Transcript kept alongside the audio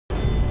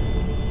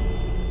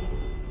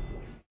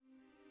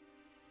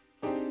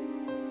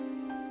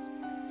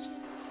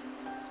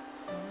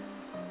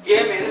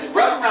Yeah, man, it's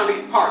rough around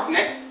these parts,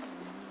 Nick.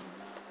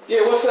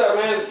 Yeah, what's up,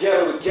 man? It's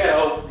Ghetto the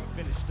Ghetto.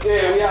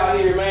 Yeah, we out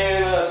here,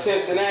 man,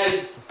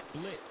 Cincinnati.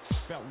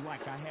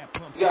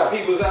 We got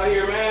peoples out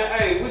here, man.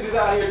 Hey, we just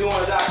out here doing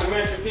a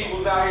documentary.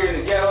 People's out here in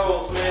the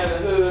ghettos, man, the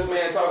hoods,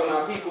 man, talking to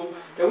our people.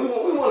 And we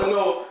want to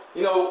know,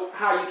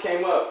 how you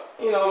came up.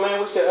 Man,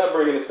 what's your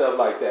upbringing and stuff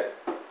like that?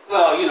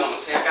 Well, you know what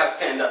I'm saying? I got to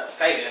stand up to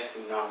say this,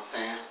 you know what I'm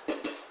saying?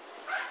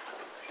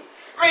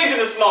 Raised in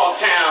a small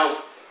town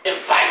in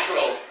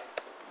Vitro,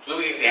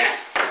 Louisiana.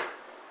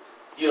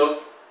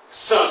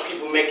 Some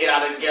people make it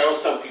out of the ghetto,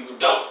 some people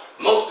don't.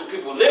 Most of the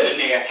people living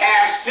there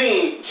have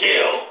seen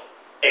jail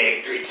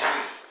 83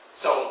 times.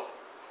 So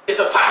it's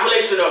a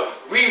population of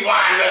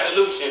rewind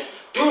resolution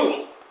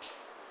through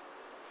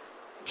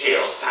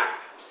jail time,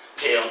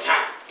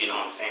 you know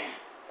what I'm saying?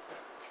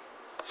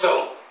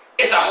 So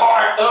it's a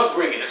hard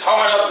upbringing. It's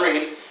hard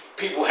upbringing.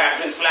 People have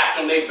been slapped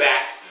on their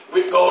backs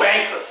with gold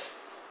anchors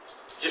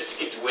just to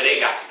get to where they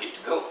got to get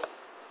to go.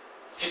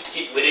 Just to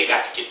get where they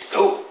got to get to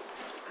go.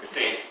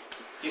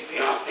 You see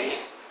what I'm saying?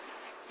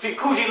 See,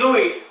 Kool G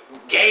Lewie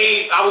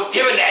I was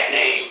given that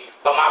name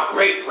by my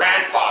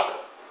great-grandfather,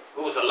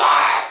 who was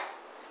alive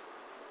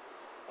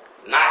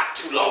not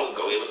too long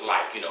ago. It was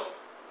like,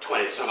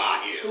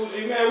 20-some-odd years. Kool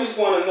G, man, we just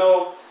want to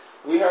know,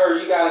 we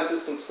heard you got into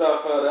some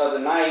stuff the other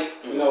night.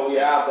 We were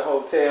out the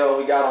hotel,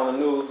 we got on the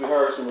news, we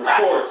heard some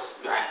reports.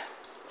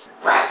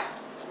 Right.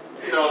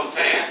 You know what I'm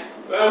saying?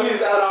 Well, we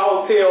was out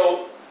our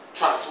hotel.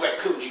 Trying to sweat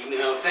Kool G, you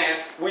know what I'm saying?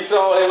 We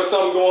saw there was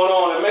something going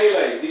on in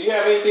Melee. Did you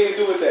have anything to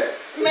do with that?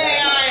 Man,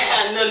 I ain't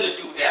had nothing to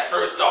do with that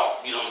first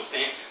off, you know what I'm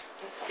saying?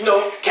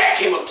 Cat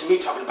came up to me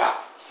talking about,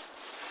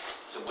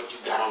 so what you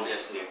got on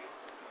this, nigga?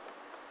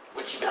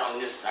 What you got on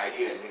this right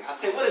here, nigga? I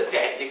said, what is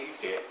that, nigga? He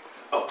said,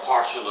 a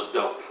partial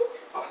adult.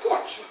 A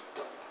partial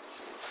adult. I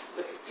said,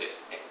 look at this,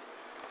 nigga.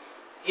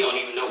 He don't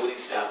even know what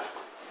he's selling.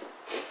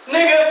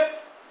 Nigga,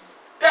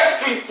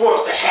 that's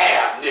 3/4 to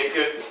half,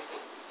 nigga.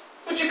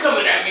 What you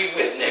coming at me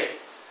with, nigga?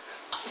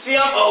 See,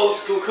 I'm old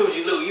school Kool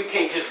G Lewie. You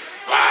can't just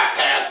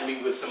bypass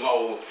me with some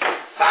old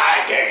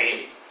side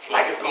game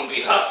like it's gonna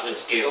be hustling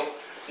skill.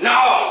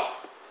 No.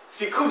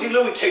 See, Kool G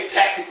Lewie take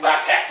tactic by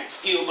tactic,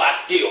 skill by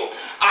skill.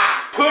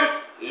 I put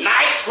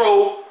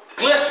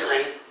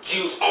nitroglycerin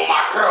juice on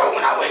my curl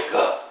when I wake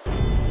up.